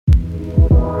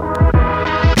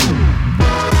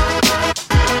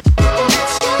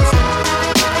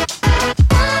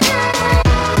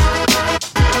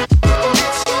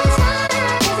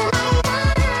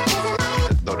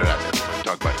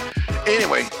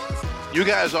You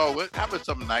guys all went. How about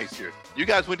something nice here? You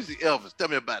guys went to see Elvis. Tell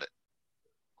me about it.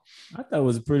 I thought it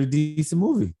was a pretty decent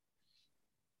movie.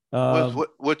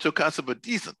 What's your concept of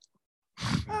decent?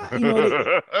 You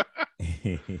know,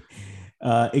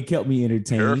 it kept me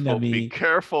entertained. Careful, be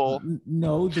careful.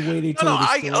 No, the way they told the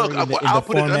story, the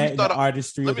format, the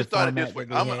artistry of the format. Let me start it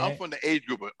this way. I'm from the age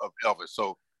group of Elvis,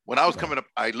 so when I was coming up,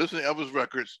 I listened to Elvis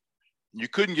records. You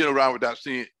couldn't get around without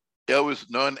seeing Elvis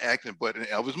non-acting, but in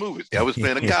Elvis movies. Elvis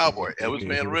playing a cowboy, Elvis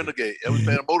playing a renegade, Elvis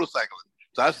playing a motorcyclist.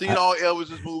 So I've seen all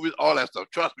Elvis's movies, all that stuff.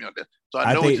 Trust me on that. So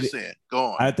I know what you're saying. Go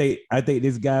on. I think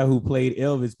this guy who played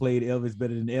Elvis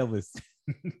better than Elvis.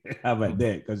 How about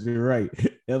that? Because you're right.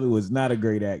 Elvis was not a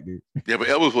great actor. Yeah, but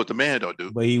Elvis was the man, though,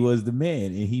 dude. But he was the man,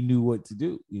 and he knew what to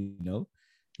do. You know,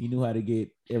 he knew how to get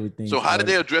everything. So how did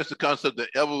they address the concept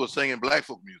that Elvis was singing black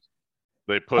folk music?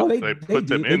 They put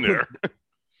them in there.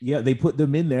 Yeah, they put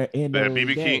them in there. And they had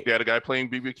BB King. They had a guy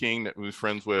playing BB King that was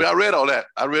friends with. But I read all that.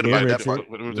 I read about Richard, that part.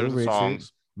 There's the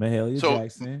songs. Mahalia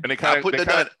Jackson. And they kind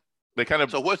of.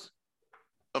 So what's?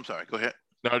 I'm sorry. Go ahead.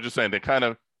 No, I was just saying they kind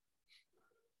of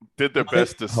did their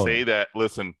best to say that.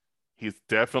 Listen, he's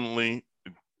definitely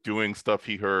doing stuff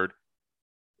he heard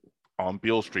on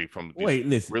Beale Street from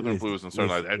rhythm and blues and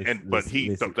something like that.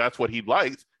 But that's what he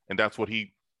liked, and that's what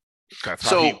he.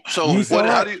 Adrian, you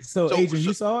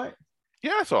saw it?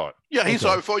 Yeah, I saw it. Yeah, he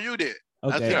saw it before you did.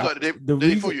 Okay.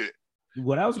 Before you did.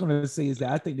 What I was going to say is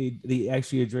that I think they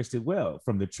actually addressed it well,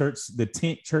 from the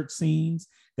tent church scenes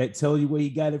that tell you where he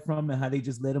got it from and how they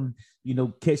just let him,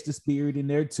 catch the spirit in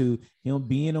there, to him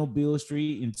being on Beale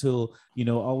Street until,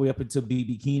 all the way up until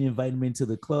BB King invited him into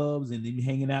the clubs and then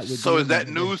hanging out with. So is that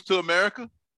news to America?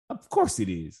 Of course it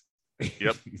is.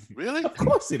 Yep. Really? Of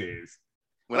course it is.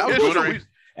 When I was growing up,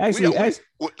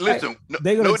 listen.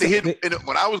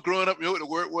 When I was growing up, you know what the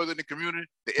word was in the community?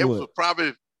 It was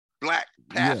probably black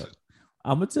passing. Yeah.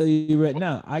 I'm gonna tell you right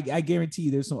now. I guarantee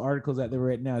you, there's some articles out there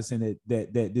right now saying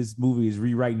that this movie is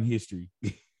rewriting history.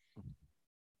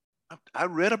 I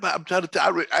read about. I'm trying to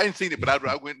tell. I ain't seen it, but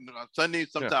I went on Sunday.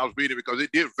 Sometimes I was reading it because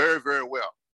it did very, very well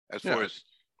as far as.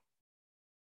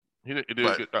 He did.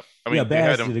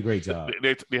 Baz did a great job.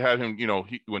 They had him.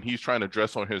 When he's trying to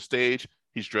dress on his stage,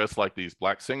 he's dressed like these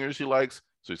black singers he likes.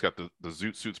 So he's got the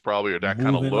zoot suits probably, or that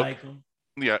kind of look. Like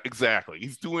yeah, exactly.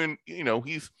 He's doing.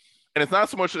 And it's not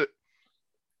so much that.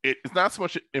 It's not so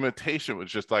much an imitation.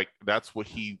 It's just like that's what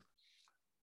he.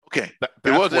 Okay,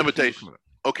 it was an imitation.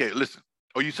 Okay, listen.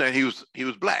 Oh, you saying he was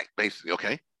black, basically?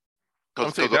 Okay.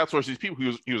 I'm saying that's what these people.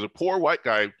 He was a poor white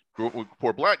guy, grew up with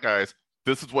poor black guys.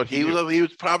 This is what he was. He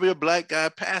was probably a black guy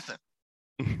passing.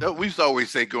 We used to always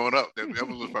say growing up that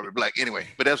Elvis was probably black anyway,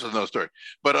 but that's another story.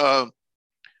 But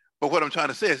what I'm trying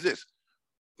to say is this: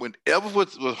 when Elvis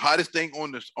was hottest thing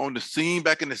on the scene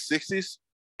back in the '60s.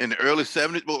 In the early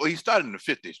 70s, well, he started in the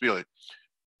 50s, really.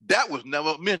 That was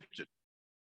never mentioned.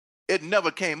 It never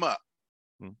came up.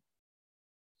 It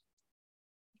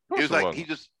was like he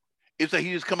just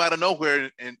come out of nowhere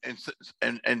and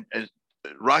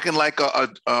rocking like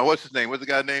what's his name? What's the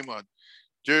guy's name?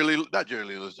 Jerry Lee, not Jerry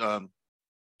Lee Lewis.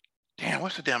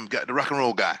 What's the damn guy? The rock and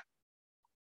roll guy.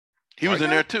 He was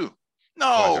in there too.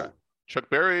 No, Chuck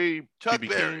Berry. Chuck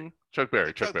Berry. Chuck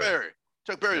Berry.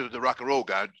 Chuck Berry was the rock and roll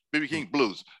guy, BB King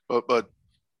blues, but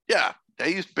yeah,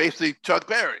 he's basically Chuck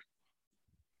Berry.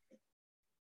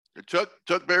 Chuck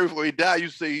Berry, before he died,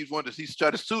 used to say he's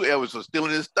trying to sue Elvis for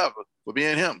stealing his stuff for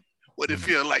being him. What it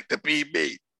feel like to be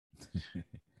me?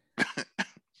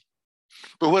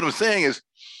 But what I'm saying is,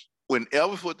 when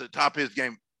Elvis was at the top of his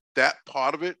game, that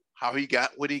part of it, how he got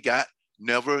what he got,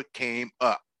 never came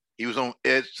up. He was on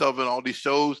Ed Sullivan, all these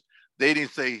shows. They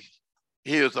didn't say,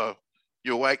 "Here's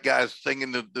your white guys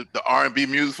singing the R&B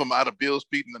music from out of Beale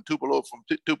Street and Tupelo from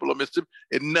Tupelo, Mississippi."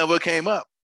 It never came up.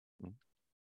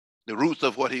 The roots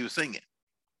of what he was singing.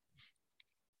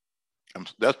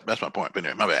 That's my point. But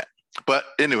anyway, my bad. But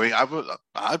anyway, I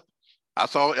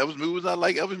saw Elvis movies. I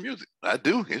like Elvis music. I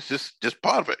do. It's just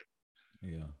part of it.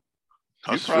 Yeah.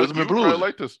 You probably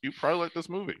like this. You probably like this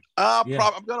movie. I'm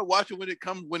gonna watch it when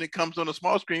it comes on the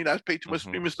small screen. I pay too much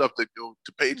streaming stuff to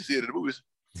pay to see it in the movies.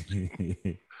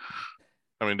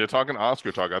 I mean, they're talking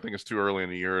Oscar talk. I think it's too early in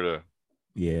the year to.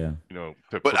 Yeah.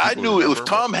 But I knew it was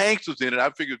Tom Hanks was in it.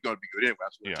 I figured it was going to be good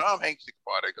anyway. Tom Hanks is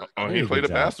part of it. He played a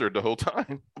bastard the whole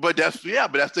time. But that's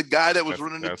the guy that was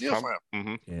running the deal for him.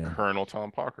 Mm-hmm. Yeah. Colonel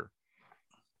Tom Parker.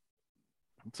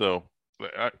 So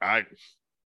I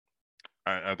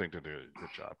think they did a good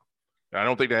job. I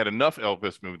don't think they had enough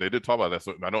Elvis movie. They did talk about that,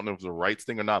 so I don't know if it was a rights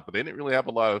thing or not. But they didn't really have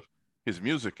a lot of his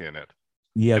music in it.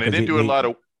 Yeah, and they didn't do a lot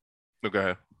of. No, go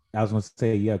ahead. I was gonna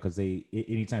say because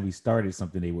anytime he started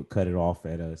something, they would cut it off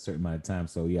at a certain amount of time.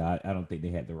 So I don't think they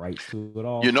had the rights to it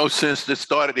all. Since this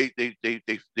started, they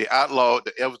outlawed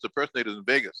the Elvis impersonators in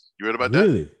Vegas. You read about that?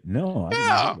 Really? No, I didn't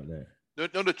know about that.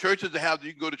 No, the churches that have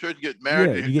you can go to church and get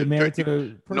married. Yeah, you get married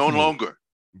to a no longer.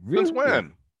 Really? Since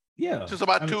when? Yeah, since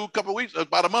about couple of weeks,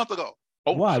 about a month ago.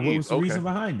 Oh, why? Geez. What was the reason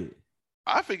behind it?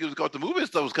 I think it was because the movie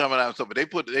stuff was coming out and stuff, but they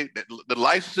put the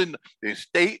licensing, the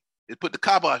state, they put the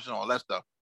kibosh and all that stuff.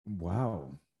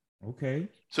 Wow. Okay.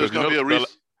 So it's going to be a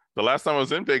the last time I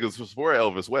was in Vegas was for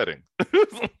Elvis' wedding.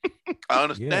 I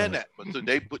understand that, but so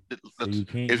they put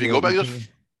if you go back,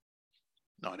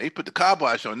 no, they put the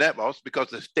kibosh on that, boss,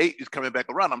 because the state is coming back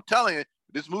around. I'm telling you,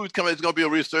 this movie's coming. It's going to be a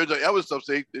resurgence of Elvis stuff.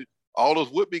 So all those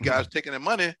would-be guys taking their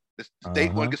money. The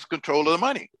state want to get control of the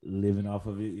money, living off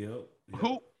of it. Yep.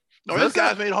 Who? No, this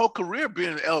guy's made a whole career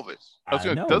being Elvis.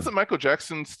 Doesn't Michael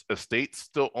Jackson's estate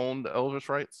still own the Elvis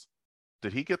rights?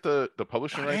 Did he get the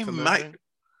publishing rights?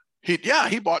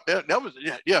 He bought that. That was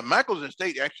Michael's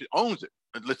estate actually owns it,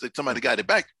 unless somebody got it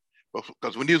back.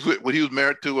 Because when he was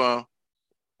married to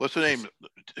what's her name,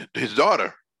 his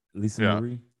daughter, Lisa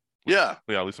Marie. Yeah,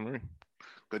 Lisa Marie.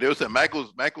 But they were saying Michael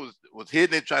was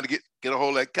hidden it, trying to get a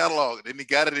hold of that catalog. And then he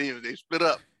got it in. They split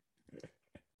up.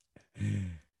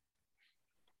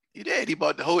 He did. He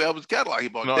bought the whole Elvis catalog. He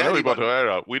bought. No, I know he bought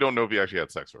the. We don't know if he actually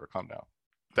had sex with her. Calm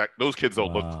down. Those kids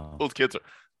don't look. Those kids are.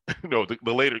 No, the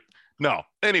later. No.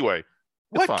 Anyway.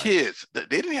 What kids? They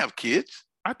didn't have kids.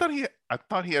 I thought he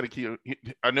had a kid.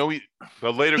 I know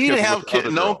the later. He didn't have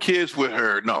kids. No kids with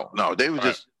her. No. They were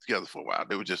just together for a while.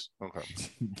 They were just okay.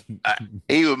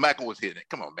 Michael was hitting it.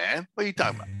 Come on, man. What are you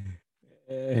talking about?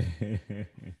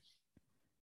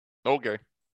 Okay.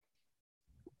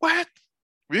 What?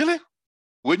 Really?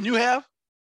 Wouldn't you have?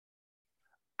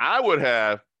 I would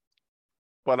have,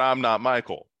 but I'm not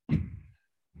Michael.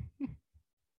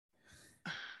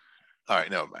 All right,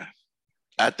 never mind.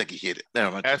 I think he hit it. Never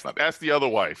mind. Ask the other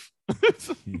wife. It's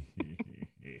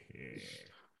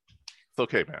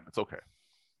okay, man. It's okay.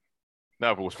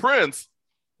 Now, if it was Prince,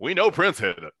 we know Prince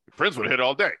hit it. Prince would hit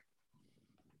all day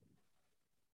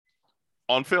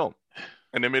on film,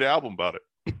 and they made an album about it.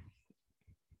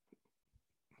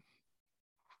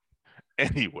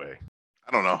 Anyway,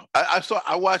 I don't know.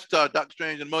 I watched Doctor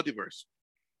Strange in Multiverse.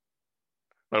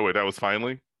 By the way, that was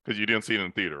finally because you didn't see it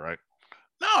in theater, right?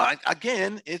 No,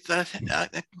 it's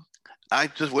I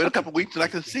just wait a couple weeks and I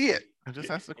can see it. I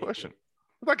just asked the question.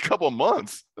 It's like a couple of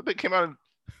months that they came out.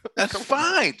 That's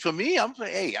fine for me. I'm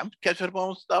saying, hey, I'm catching up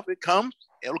on stuff. It'll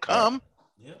come.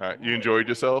 All right. You enjoyed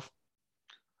yourself?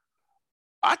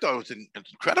 I thought it was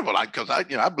incredible. Because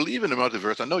I believe in the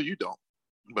multiverse. I know you don't,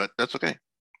 but that's okay.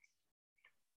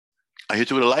 I hit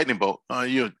you with a lightning bolt.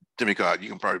 You're a Jimmy Cog. You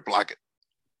can probably block it.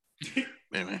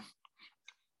 Anyway.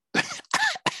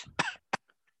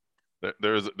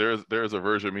 There's a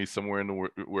version of me somewhere in the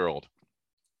world,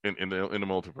 in the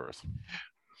multiverse.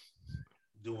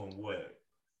 Doing what?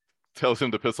 Tells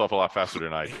him to piss off a lot faster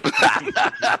than I do.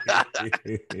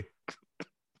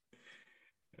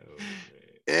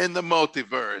 In the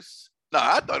multiverse. No,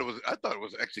 I thought it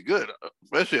was actually good,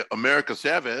 especially America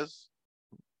Chavez.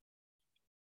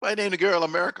 I named the girl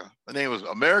America. Her name was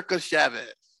America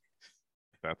Chavez.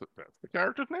 That's the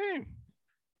character's name.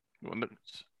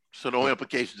 So no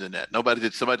implications in that. Somebody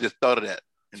just thought of that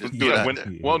and just threw it out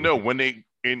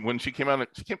there. When she came out,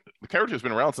 the character has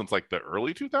been around since like the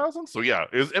early 2000s. So yeah,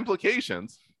 there's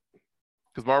implications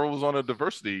because Marvel was on a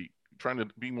diversity, trying to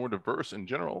be more diverse in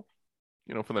general,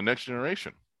 for the next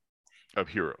generation of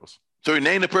heroes. So you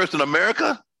named the person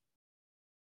America?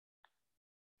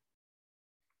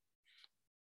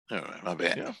 All right, my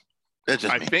bad. Yeah. That's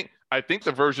just I think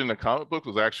the version of the comic book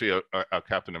was actually a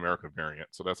Captain America variant.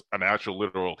 So that's an actual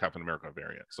literal Captain America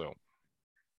variant. So,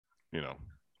 Well,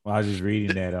 I was just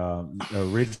reading that the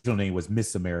original name was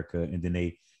Miss America, and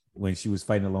then when she was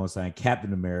fighting alongside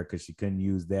Captain America, she couldn't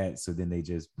use that, so then they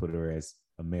just put her as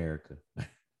America.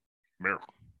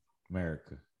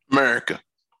 America.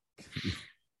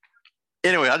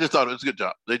 Anyway, I just thought it was a good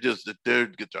job. They did a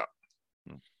good job.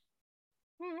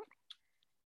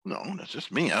 No, that's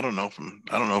just me. I don't know from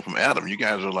Adam. You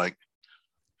guys are like.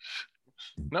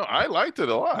 No, I liked it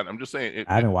a lot. I'm just saying.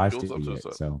 I haven't watched it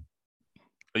yet, so.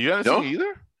 You haven't seen it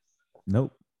either?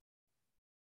 Nope.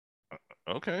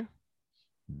 Okay.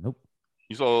 Nope.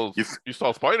 You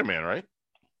saw Spider-Man, right?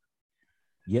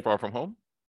 Yep. Far From Home?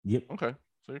 Yep. Okay.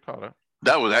 So you caught it.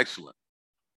 That was excellent.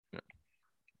 Yeah.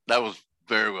 That was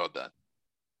very well done.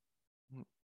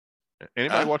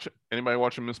 Anybody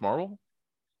watching Ms. Marvel?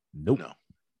 Nope. No.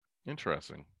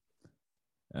 Interesting.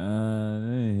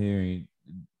 Haven't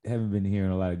been hearing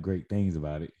a lot of great things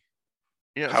about it.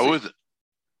 Yeah. How is it?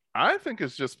 I think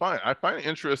it's just fine. I find it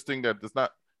interesting that it's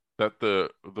not that the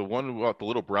one about the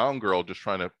little brown girl just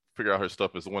trying to figure out her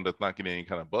stuff is the one that's not getting any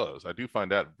kind of buzz. I do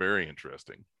find that very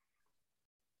interesting.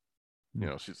 You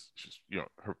know, she's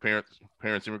her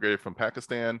parents immigrated from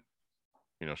Pakistan.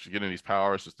 You know, she's getting these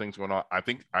powers, there's things going on. I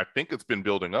think it's been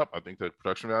building up. I think the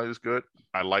production value is good.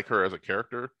 I like her as a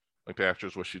character, like the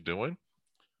actress, what she's doing.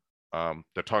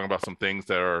 They're talking about some things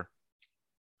that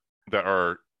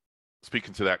are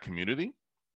speaking to that community.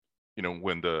 You know,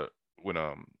 when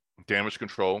Damage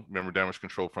Control, remember Damage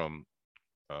Control from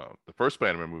the first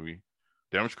Spider-Man movie,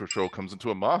 Damage Control comes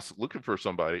into a mosque looking for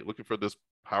somebody, looking for this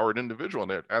powered individual, and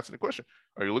they're asking the question,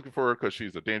 are you looking for her because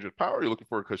she's a dangerous power, or are you looking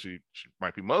for her because she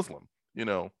might be Muslim? You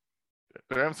know,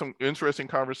 they're having some interesting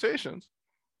conversations.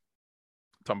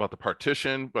 Talking about the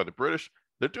partition by the British.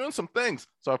 They're doing some things.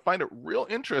 So I find it real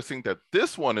interesting that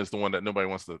this one is the one that nobody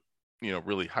wants to, you know,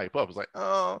 really hype up. It's like,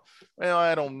 oh, well,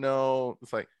 I don't know.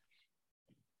 It's like,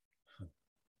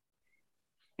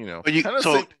 you know.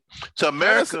 So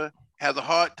America has a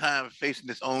hard time facing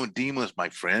its own demons, my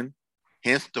friend.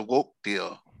 Hence the woke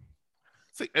deal.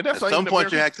 See, and that's at some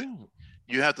point you have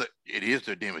to. It is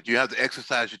their demons. You have to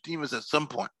exercise your demons at some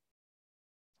point.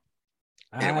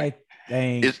 Anyway,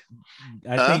 I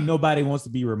think nobody wants to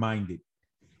be reminded.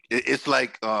 It's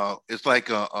like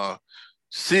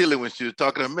Celie when she was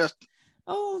talking to Mister.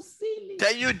 Oh, Celie.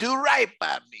 Tell you do right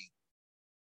by me.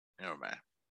 Never mind.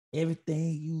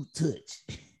 Everything you touch.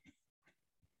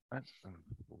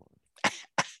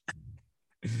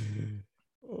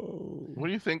 What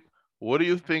do you think? What do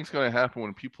you think is going to happen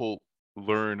when people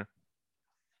learn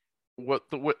what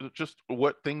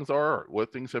things are,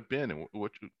 what things have been, and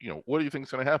what do you think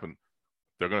is going to happen?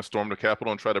 They're going to storm the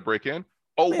Capitol and try to break in.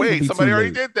 Oh, wait, somebody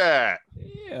already did that.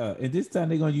 Yeah, and this time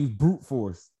they're going to use brute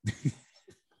force.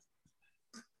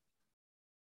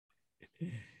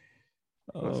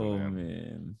 Oh,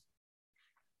 man.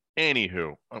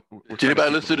 Anywho. Did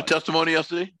anybody listen to the testimony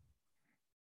yesterday?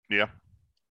 Yeah.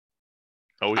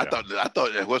 Oh, yeah. I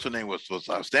thought what's her name was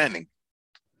outstanding.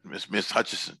 Miss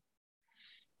Hutchison.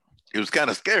 It was kind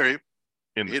of scary.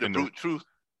 In the brute truth.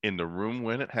 In the room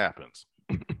when it happens.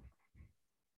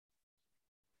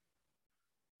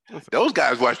 Those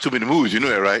guys watch too many movies, you know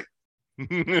that, right?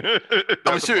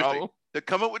 I'm seriously. To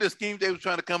come up with the scheme they were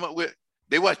trying to come up with,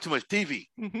 they watch too much TV.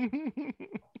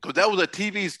 Because that was a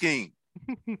TV scheme.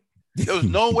 There was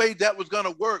no way that was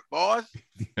gonna work, boss.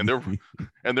 And they're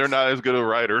not as good of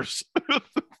writers.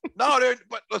 No,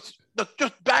 but let's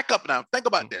just back up now. Think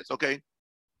about this, okay?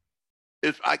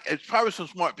 It's probably some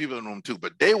smart people in the room too,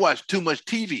 but they watch too much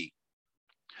TV.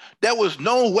 There was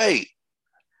no way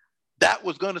that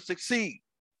was gonna succeed.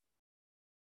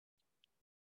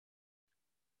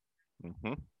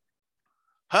 Mm-hmm.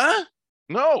 Huh?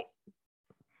 No,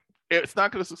 it's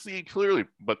not going to succeed clearly,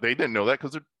 but they didn't know that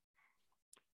because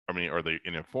are they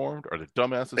uninformed? Are they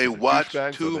dumbasses? They watch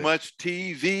too much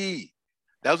TV.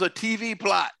 That was a TV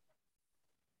plot.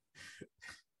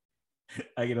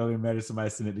 I can only imagine somebody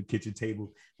sitting at the kitchen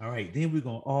table. All right, then we're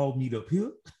gonna all meet up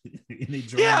here, and they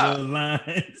draw little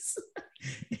lines.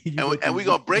 and we're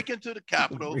gonna break into the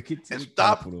Capitol and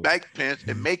stop Mike Pence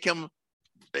and make him.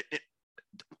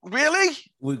 Really?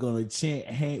 We're gonna chant.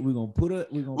 We're gonna murder.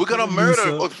 We're gonna murder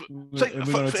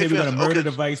the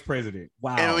vice president.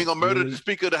 Wow. And we're gonna murder the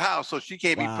Speaker of the House, so she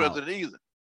can't be president either.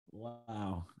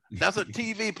 Wow. That's a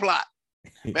TV plot.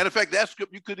 Matter of fact, that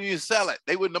script you couldn't even sell it.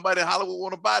 Nobody in Hollywood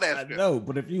want to buy that script. No,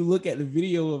 but if you look at the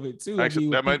video of it too,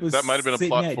 actually, that might have been a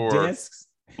plot for desks.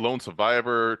 Lone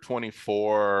Survivor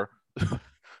 24.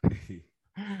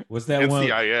 What's that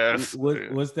NCIS.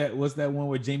 one? What's that one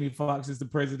where Jamie Foxx is the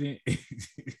president?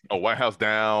 White House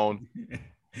Down.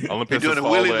 Olympus they're doing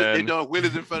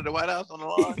Willis in front of the White House on the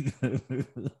lawn.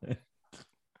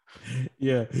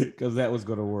 Yeah, because that was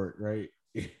gonna work, right?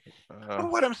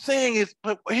 What I'm saying is,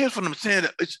 but here's what I'm saying.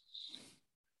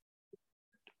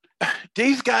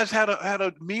 These guys had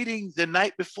a meeting the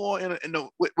night before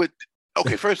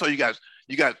okay, first of all, you guys,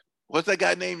 what's that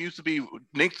guy name? Used to be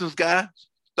Nixon's guy?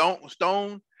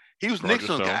 Stone. He was Roger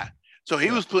Nixon's guy. So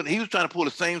he was trying to pull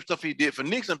the same stuff he did for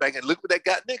Nixon back, and look what that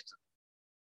got Nixon.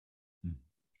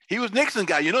 He was Nixon's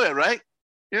guy, you know that, right?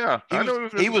 Yeah,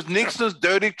 he was Nixon's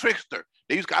dirty trickster.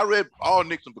 I read all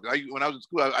Nixon books. When I was in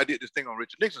school, I did this thing on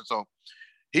Richard Nixon. So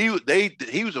he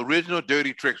was original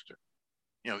dirty trickster.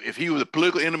 You know, if he was a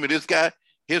political enemy of this guy,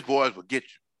 his boys would get you.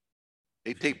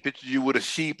 They take pictures of you with a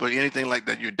sheep or anything like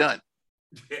that, you're done.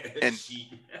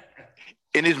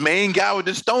 And his main guy was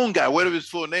the Stone guy, whatever his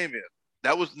full name is.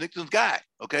 That was Nixon's guy.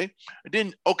 Okay. And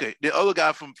then the other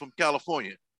guy from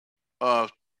California,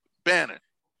 Bannon,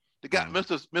 the guy,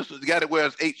 the guy that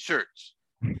wears 8 shirts.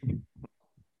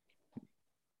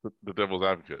 The devil's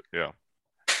advocate, yeah.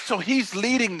 So he's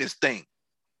leading this thing.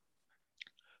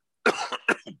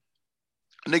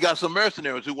 And they got some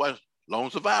mercenaries who was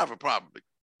lone survivor, probably.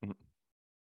 Mm-hmm.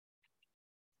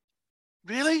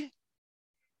 Really?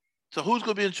 So who's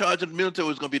going to be in charge of the military?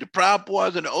 Who's going to be the Proud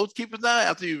Boys and the Oath Keepers now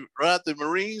after you run out the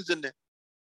Marines and the...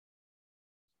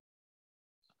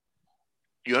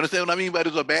 You understand what I mean by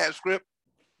this is a bad script?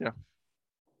 Yeah.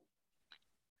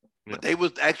 But they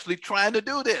was actually trying to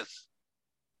do this.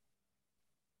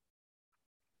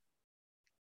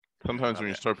 Sometimes when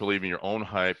you start believing your own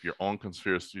hype, your own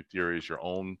conspiracy theories, your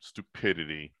own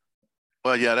stupidity.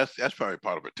 Well, yeah, that's probably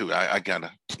part of it too. I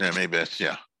gotta, yeah, maybe that's,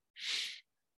 yeah.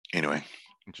 Anyway.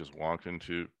 Just walked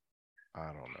into, I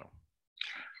don't know.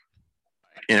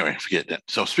 Anyway, forget that.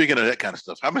 So speaking of that kind of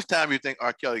stuff, how much time do you think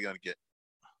R. Kelly gonna get?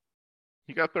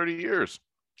 He got 30 years.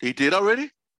 He did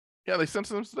already? Yeah, they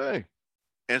sentenced him today.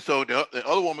 And so the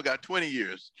other woman got 20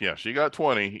 years. Yeah, she got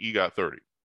 20. He got 30.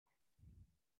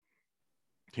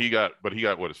 He got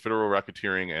what is federal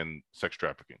racketeering and sex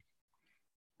trafficking.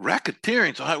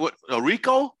 Racketeering? So what?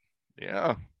 RICO?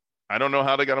 Yeah, I don't know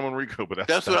how they got him on RICO, but that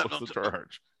was the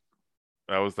charge.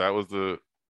 That was the.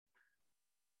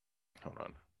 Hold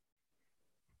on.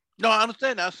 No, I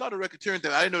understand. I saw the racketeering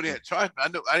thing. I didn't know they had charged. I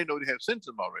didn't know they had sentenced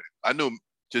him already. I knew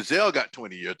Giselle got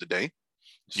 20 years today.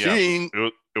 Yeah,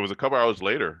 it was a couple hours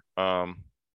later. Where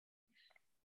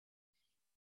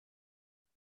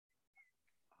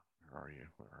are you?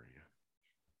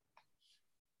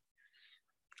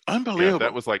 Unbelievable. Yeah,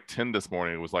 that was like 10 this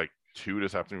morning. It was like 2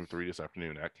 this afternoon, 3 this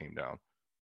afternoon. That came down.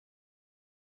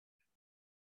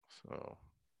 So.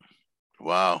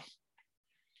 Wow.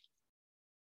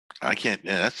 I can't.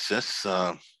 Yeah, that's.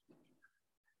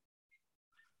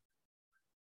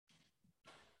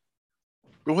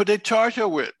 What they charge her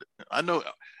with? I know,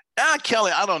 R.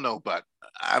 Kelly. I don't know, but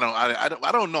I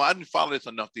don't know. I didn't follow this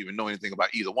enough to even know anything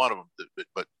about either one of them.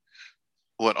 But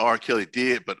what R. Kelly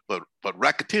did, but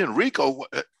racketeering, RICO. What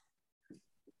are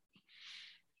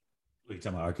you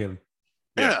talking about, R. Kelly?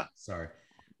 Yeah. Sorry.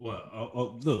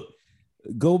 Well, look,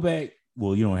 go back.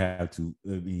 Well, you don't have to.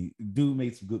 I mean, dude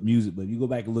made some good music, but you go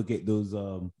back and look at those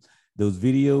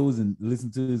videos and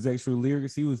listen to his actual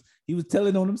lyrics. He was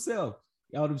telling on himself,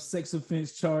 all them sex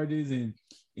offense charges and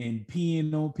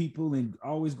peeing on people and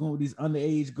always going with these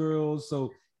underage girls.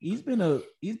 So he's been a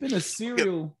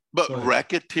serial. Yeah, but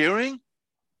racketeering?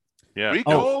 Yeah.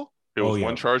 RICO? It was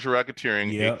one charge of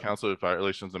racketeering, 8 counts of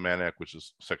violations of Mann Act, which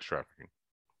is sex trafficking.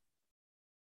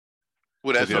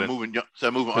 Well, that's moving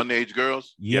underage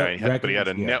girls. Yeah, but he had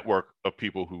a network of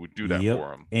people who would do that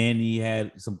for him. And he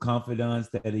had some confidants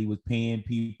that he was paying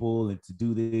people and to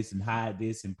do this and hide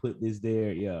this and put this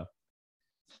there.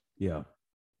 Yeah.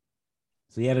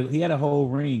 So he had a whole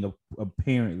ring of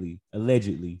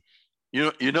allegedly.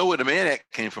 You know where the Mann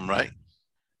Act came from, right?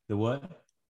 The what?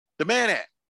 The Mann Act.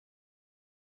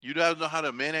 You guys know how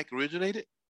the Mann Act originated?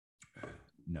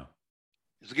 No.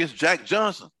 It's against Jack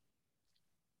Johnson.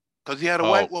 Because he had a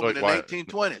white woman in the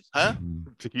 1820s, huh?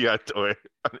 Yeah.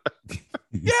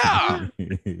 Yeah.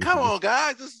 Come on,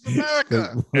 guys. This is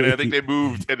America. And I think they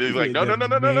moved, and they're like, no.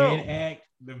 Act,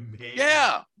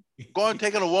 yeah. Going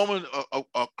taking a woman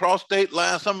across state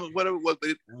line, whatever it was.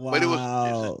 Wow. But it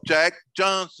was Jack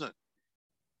Johnson.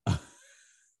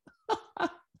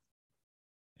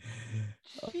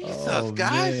 Jesus,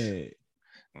 guys.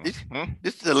 This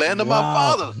is the land of my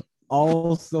fathers.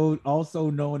 Also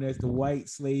known as the White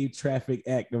Slave Traffic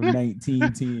Act of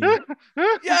 1910.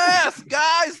 Yes,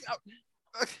 guys.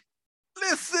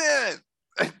 Listen.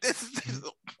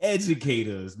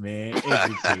 Educators, man.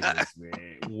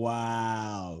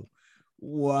 Wow.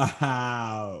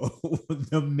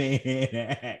 The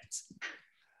Mann Act.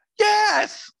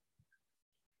 Yes.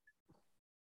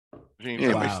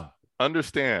 Gene, wow.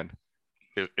 Understand,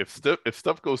 if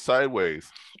stuff goes sideways,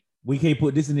 we can't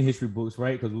put this in the history books,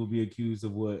 right? Because we'll be accused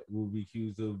of what? We'll be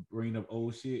accused of bringing up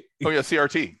old shit. Oh yeah,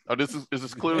 CRT. Oh, this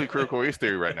is clearly critical race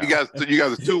theory right now. You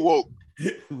guys are too woke.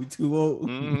 We too woke.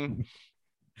 Mm-hmm.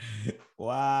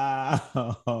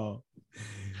 Wow.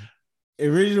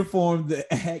 Original form,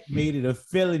 the act made it a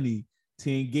felony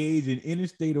to engage in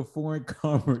interstate or foreign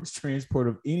commerce transport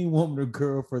of any woman or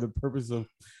girl for the purpose of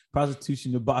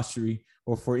prostitution, debauchery,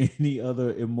 or for any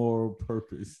other immoral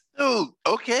purpose. Dude,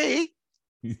 okay.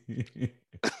 You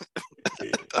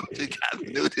guys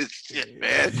do this shit,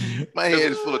 man. My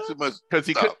head is full of too much. Because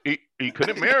he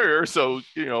couldn't marry her, so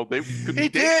they. He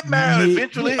did marry her.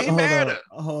 Eventually, he married her.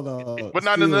 Hold on, but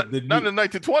not in the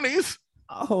 1920s.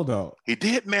 Hold on. He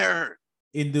did marry her.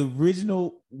 In the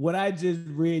original, what I just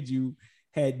read you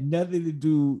had nothing to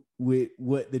do with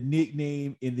what the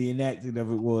nickname in the enacting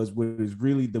of it was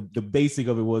really the basic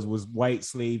of it was White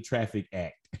Slave Traffic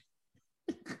Act.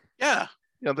 Yeah.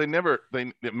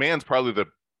 The man's probably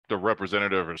the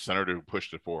representative or senator who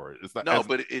pushed it forward. It's not, no,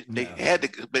 but they had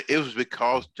to. But it was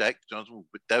because Jack Johnson was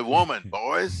with that woman,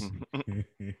 boys.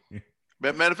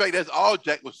 Matter of fact, that's all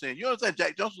Jack was saying. You understand?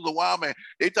 Jack Johnson was a wild man.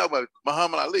 They talk about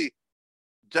Muhammad Ali.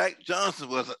 Jack Johnson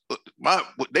was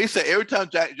they say every time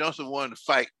Jack Johnson wanted to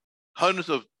fight, hundreds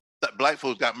of black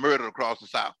folks got murdered across the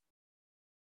South.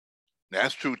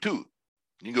 That's true too.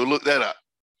 You can go look that up.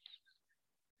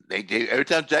 Every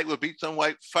time Jack would beat some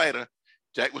white fighter,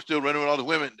 Jack was still running with all the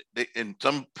women, and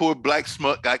some poor black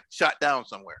smut got shot down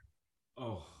somewhere.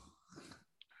 Oh,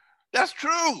 that's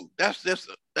true. That's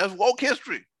woke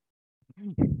history.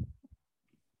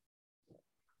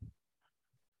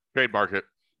 Trademark it.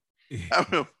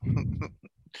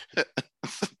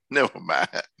 Never mind.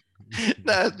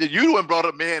 Nah, you the one brought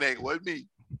up man egg, wasn't me.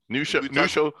 New show. We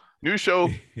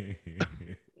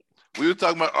were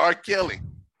talking about R. Kelly.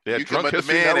 Yeah, drunk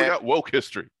history. Now we got woke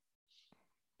history.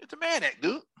 It's a man act,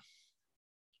 dude.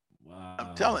 Wow.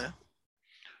 I'm telling you.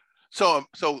 So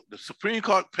the Supreme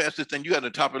Court passed this thing. You got on the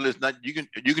top of the list. Now you can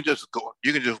just go.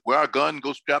 You can just wear a gun,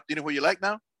 go strapped anywhere you like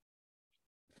now.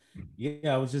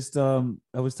 Yeah, I was just I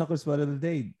was talking about it the other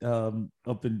day.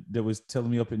 That was telling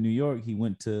me up in New York, he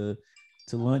went to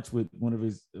lunch with one of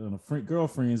his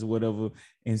girlfriends or whatever,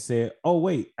 and said, "Oh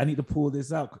wait, I need to pull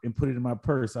this out and put it in my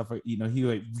purse." I thought, he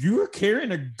like, "You're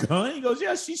carrying a gun?" He goes,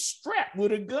 "Yeah, she's strapped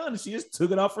with a gun. She just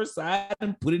took it off her side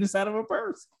and put it inside of her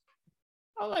purse."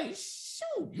 I'm like,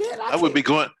 shoot, man. I would be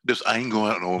going. I ain't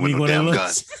going out with no damn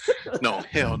gun. No,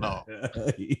 hell no.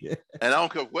 Yeah. And I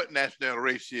don't care what national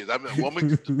race she is. I mean, a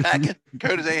woman packing.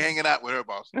 Curtis ain't hanging out with her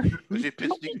boss. She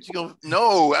pissed. She goes,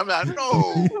 no, I'm not.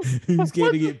 No. He's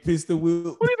scared to get pistol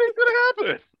whipped. What do you think's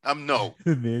gonna happen? I'm no.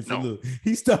 Man, so no. Look,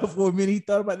 he stopped for a minute. He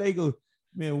thought about that. He goes,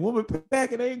 man, woman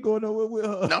packing ain't going nowhere with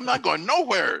her. No, I'm not going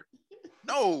nowhere.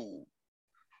 No.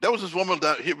 There was this woman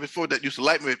down here before that used to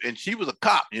like me, and she was a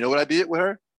cop. You know what I did with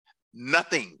her?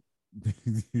 Nothing.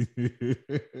 You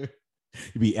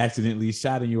be accidentally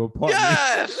shot in your apartment.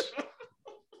 Yes.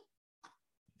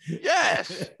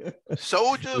 Yes.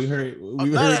 Soldiers. We heard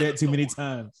that too many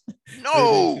times.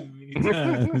 No.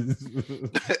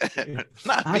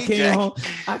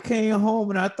 I came home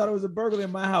and I thought it was a burglar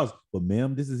in my house. But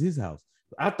ma'am, this is his house.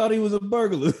 I thought he was a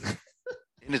burglar.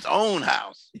 In his own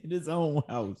house. In his own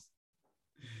house.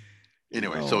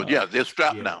 Anyway, so yeah, they're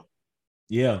strapped now.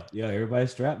 Yeah,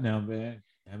 everybody's strapped now, man.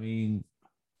 I mean,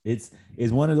 it's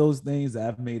one of those things that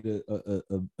I've made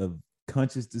a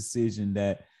conscious decision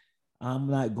that I'm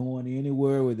not going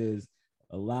anywhere where there's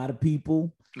a lot of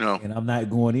people. No, and I'm not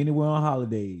going anywhere on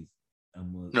holidays.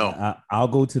 I'll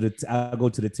go to the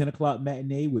 10:00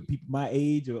 matinee with people my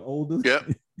age or older.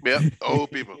 Yep,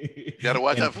 old people. You gotta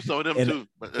watch out for some of them too.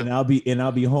 And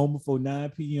I'll be home before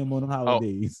 9 p.m. on the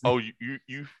holidays.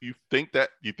 You think 10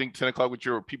 o'clock with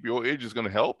your people your age is gonna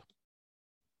help?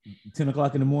 10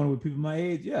 o'clock in the morning with people my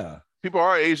age, yeah. People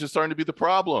our age is starting to be the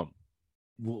problem.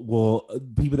 Well,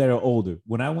 people that are older.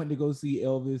 When I went to go see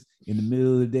Elvis in the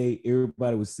middle of the day,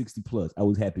 everybody was 60 plus. I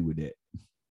was happy with that.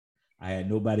 I had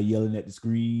nobody yelling at the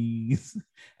screens.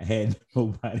 I had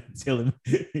nobody saying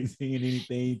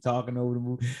anything, talking over the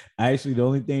movie. Actually, the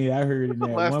only thing I heard in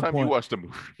that last one time point, you watched the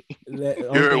movie,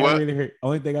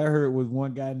 only thing I heard was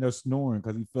one guy in there snoring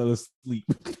because he fell asleep.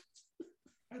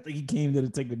 I think he came there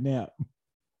to take a nap.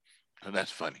 Oh,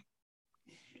 that's funny.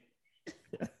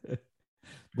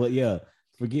 But yeah,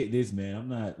 forget this, man. I'm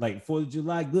not like 4th of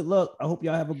July. Good luck. I hope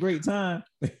y'all have a great time.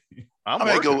 I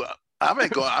may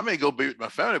go be with my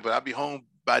family, but I'll be home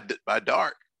by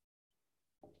dark.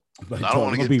 But I don't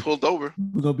want to get pulled over.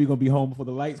 We're gonna be home before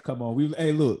the lights come on.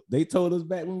 Hey, look, they told us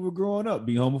back when we were growing up,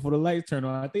 be home before the lights turn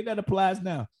on. I think that applies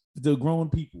now to grown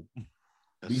people.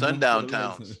 Sundown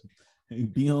towns.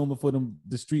 Be home before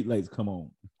the street lights come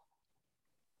on.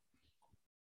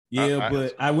 Yeah,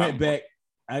 but I went back.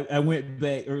 I went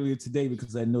back earlier today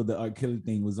because I know the R. Kelly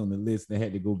thing was on the list. I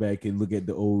had to go back and look at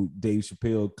the old Dave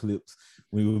Chappelle clips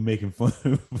when we were making fun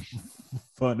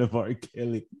of R.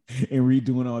 Kelly and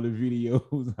redoing all the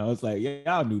videos. I was like, yeah,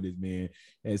 y'all knew this man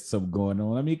had something going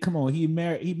on. I mean, come on, he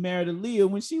married Aaliyah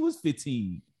when she was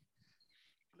 15.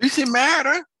 At least he married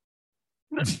her.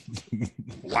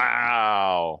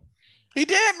 Wow. He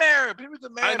did marry her.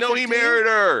 I know 15. He married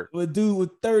her. A dude was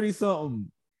 30-something.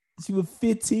 She was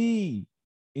 15.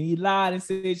 And he lied and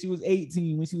said she was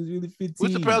 18 when she was really 15.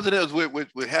 What's the president was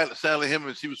with Sally Hemings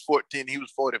when she was 14, he was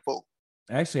 44.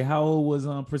 Actually, how old was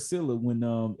Priscilla when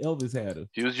Elvis had her?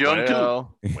 She was young too.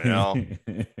 Well.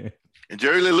 And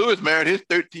Jerry Lee Lewis married his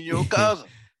 13-year-old cousin.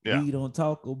 Yeah. We don't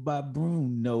talk about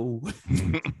Bruno.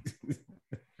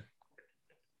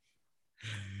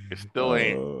 It still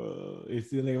ain't. It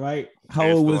still ain't right. How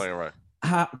old was? Ain't right.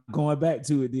 How going back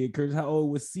to it, then, Kurt? How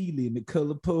old was Celie in The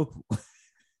Color Purple?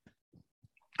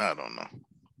 I don't know.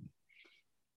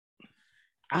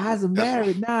 Eyes are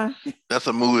married now. That's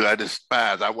a movie I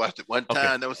despise. I watched it one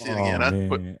time, never seen it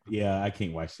again. Yeah, I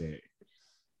can't watch that.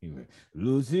 Anyway,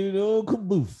 Luciano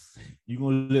Caboose. You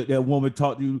gonna let that woman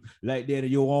talk to you like that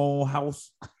in your own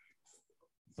house?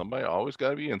 Somebody always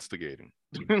gotta be instigating.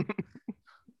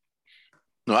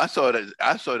 No, I saw it at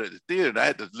the theater, and I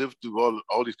had to live through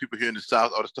all these people here in the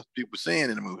South, all the stuff people were saying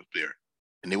in the movie there.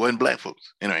 And they wasn't black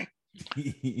folks. Anyway.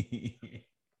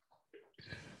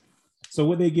 So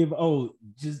what they give?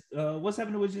 What's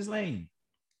happening with Ghislaine?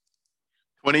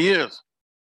 20 years.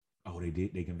 Oh, they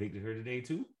did. They convicted her today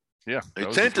too. Yeah,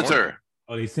 they sentenced her.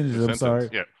 Oh, they sentenced her. I'm sorry.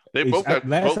 Yeah, they both got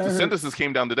both the sentences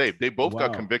came down today. They both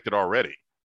got convicted already.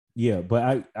 Yeah,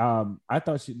 but I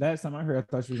thought last time I heard, I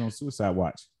thought she was on suicide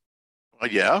watch.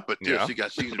 Yeah, but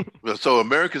so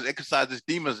America's exercised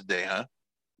demons today, huh?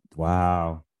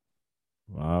 Wow.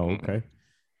 Okay.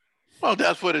 Well,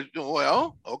 that's what it.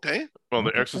 Well, okay. Well,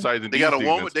 they're exercising. They got a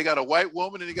woman. They got a white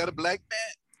woman, and they got a black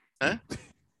man. Huh?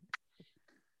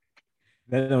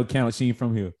 That don't count. She ain't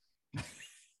from here.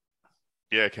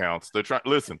 Yeah, it counts. They're trying.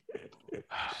 Listen.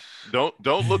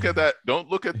 Don't look at that. Don't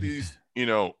look at these.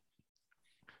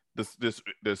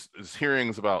 This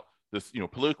hearings about this.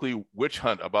 Politically witch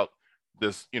hunt about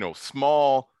this.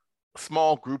 Small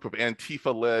group of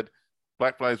Antifa-led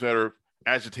Black Lives Matter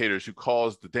agitators who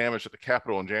caused the damage at the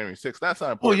Capitol on January 6th. That's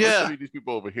not important. Let's study these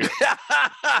people over here.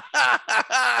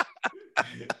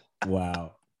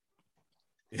 Wow.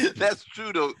 That's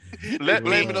true though. Let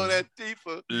blame it on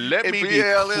Antifa. Let me be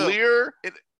clear.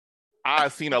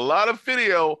 I've seen a lot of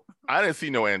video. I didn't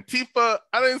see no Antifa.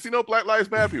 I didn't see no Black Lives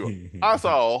Matter people. I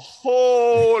saw a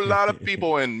whole lot of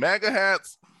people in MAGA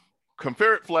hats,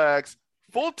 Confederate flags,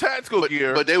 full tactical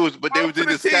gear. But they was in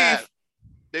disguise.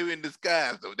 They were in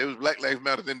disguise though. They was Black Lives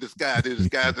Matter in disguise. They were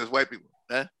disguised as white people.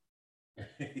 Huh?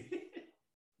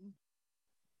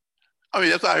 I mean,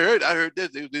 that's what I heard. I heard this.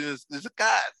 They was in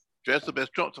disguise, dressed up as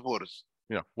Trump supporters.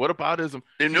 Yeah. What aboutism?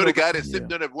 They know the guy that sit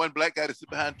there, that one black guy that sit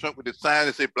behind Trump with the sign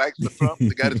that say "Blacks for Trump."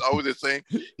 The guy that's always the same.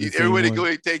 Everywhere they go,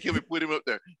 they take him and put him up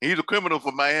there. And he's a criminal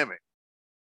from Miami.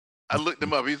 I looked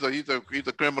him up. He's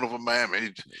a criminal from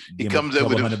Miami. He comes there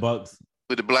with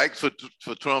the Blacks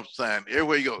for Trump sign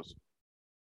everywhere he goes.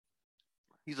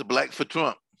 He's a black for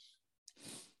Trump.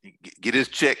 He get his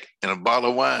check and a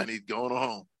bottle of wine. He's going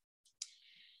home.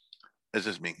 That's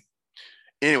just me.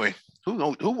 Anyway,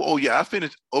 who? Oh yeah, I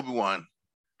finished Obi-Wan.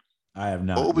 I have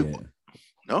not.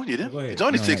 No, you didn't. It's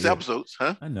only 6 episodes,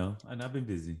 huh? I know. I've been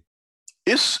busy.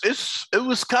 It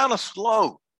was kind of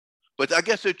slow, but I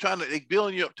guess they're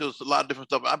building you up to a lot of different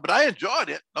stuff. But I enjoyed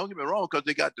it. Don't get me wrong, because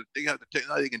they got the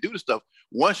technology, they can do the stuff.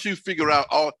 Once you figure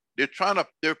out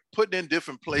they're putting in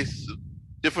different places,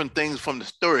 different things from the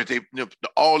story.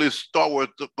 All this Star Wars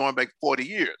going back 40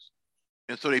 years,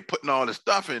 and so they putting all this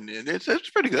stuff in, and it's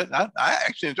pretty good. I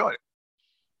actually enjoyed it.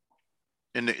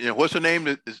 And what's her name?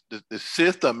 The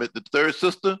Sith, the third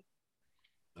sister.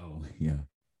 Oh yeah,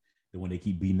 the one they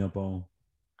keep beating up on.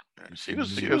 She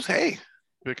was hey.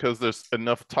 Because there's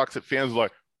enough toxic fans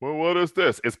like, well, what is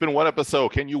this? It's been 1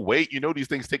 episode. Can you wait? These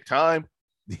things take time.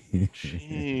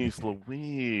 Jeez,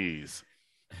 Louise.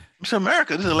 It's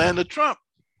America. This is the land of Trump.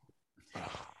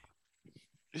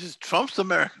 This is Trump's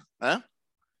America, huh?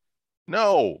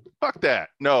 No, fuck that.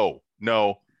 No.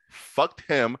 Fuck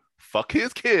him. Fuck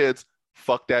his kids.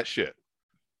 Fuck that shit.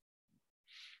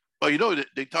 Well,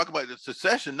 they talk about the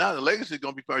secession now. The legacy is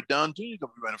going to be part down too. You're going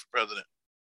to be running for president.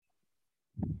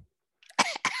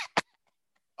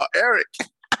 Eric.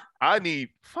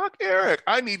 Fuck Eric.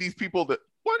 I need these people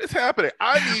what is happening?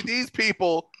 I need these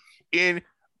people in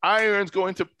irons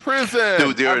going to prison.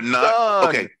 Dude, they are not.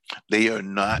 Okay. They are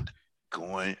not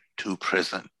going to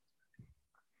prison.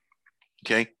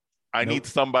 Okay. I need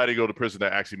somebody to go to prison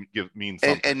that actually means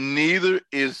something. And neither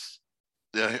is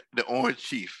the Orange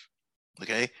Chief.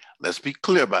 Okay. Let's be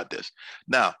clear about this.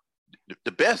 Now,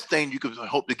 the best thing you can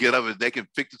hope to get of is they can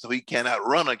fix it so he cannot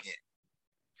run again.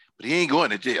 But he ain't going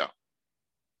to jail.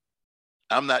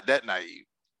 I'm not that naive.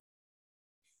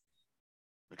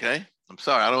 Okay? I'm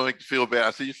sorry. I don't make you feel bad.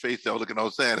 I see your face there looking all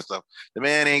sad and stuff. The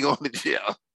man ain't going to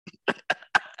jail.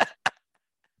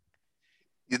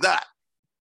 He's not.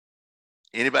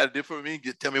 Anybody different from me?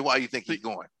 Just tell me why you think he's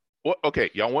going. Well, okay,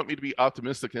 y'all want me to be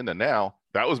optimistic in the now.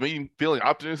 That was me feeling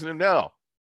optimistic in the now.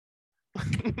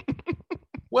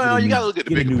 Well, you got to look at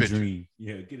the bigger picture. Dream.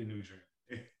 Yeah, get a new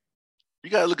dream. You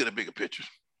got to look at the bigger picture.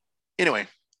 Anyway,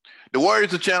 The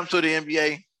Warriors are champs of the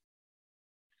NBA.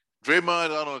 Draymond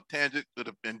on a tangent could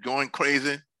have been going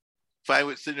crazy, fighting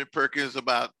with Sidney Perkins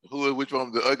about which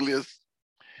one was the ugliest.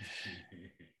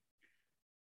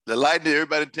 The Lightning,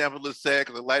 everybody in Tampa looks sad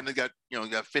because the Lightning got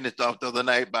finished off the other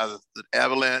night by the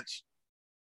Avalanche.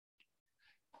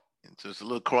 And so it's a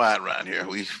little quiet around here.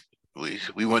 We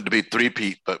wanted to be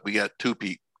 3-peat, but we got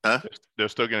 2-peat. Huh? They're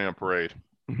still getting a parade.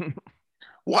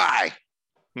 Why?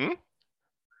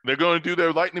 They're going to do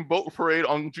their lightning bolt parade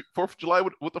on 4th of July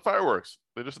with the fireworks.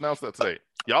 They just announced that today.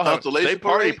 Y'all have a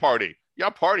party. Y'all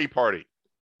party.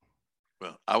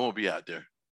 Well, I won't be out there.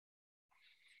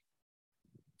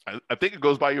 I think it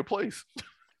goes by your place.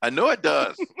 I know it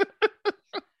does.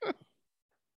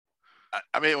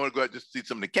 I may want to go out just see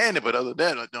some of the candy, but other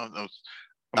than that,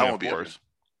 I won't be out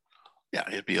there.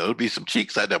 Yeah, it'll be some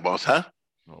cheeks out there, boss, huh?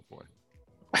 Oh boy.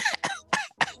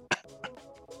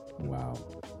 Wow.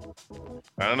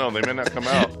 I don't know. They may not come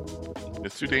out.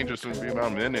 It's too dangerous to be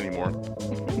around men anymore.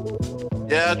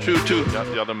 Yeah, true too.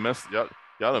 Y'all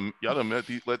done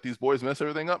let these boys mess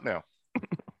everything up now.